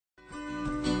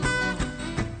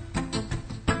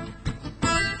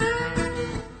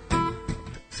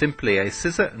simply a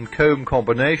scissor and comb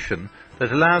combination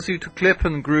that allows you to clip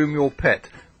and groom your pet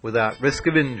without risk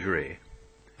of injury.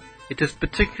 It is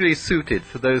particularly suited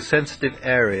for those sensitive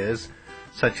areas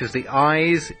such as the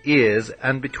eyes, ears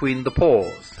and between the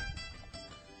paws.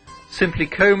 Simply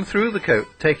comb through the coat,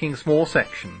 taking small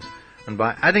sections, and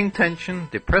by adding tension,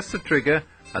 depress the trigger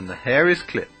and the hair is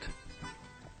clipped.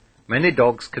 Many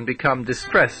dogs can become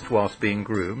distressed whilst being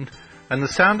groomed, and the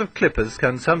sound of clippers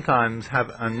can sometimes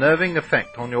have an unnerving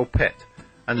effect on your pet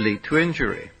and lead to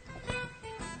injury.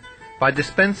 By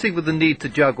dispensing with the need to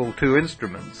juggle two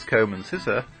instruments, comb and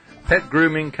scissor, pet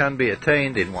grooming can be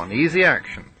attained in one easy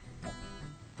action.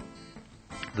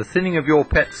 The thinning of your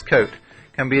pet's coat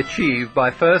can be achieved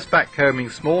by first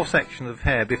backcombing small sections of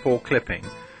hair before clipping,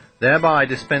 thereby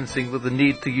dispensing with the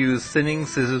need to use thinning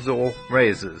scissors or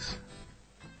razors.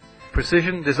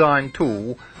 Precision design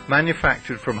tool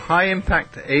manufactured from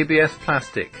high-impact ABS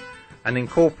plastic and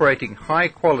incorporating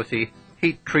high-quality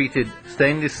heat-treated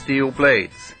stainless steel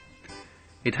blades.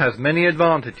 It has many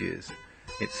advantages.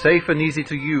 It's safe and easy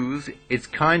to use, it's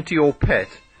kind to your pet,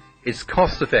 it's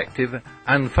cost-effective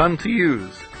and fun to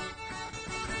use.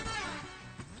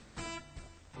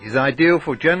 It is ideal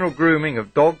for general grooming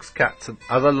of dogs, cats and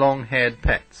other long-haired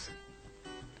pets.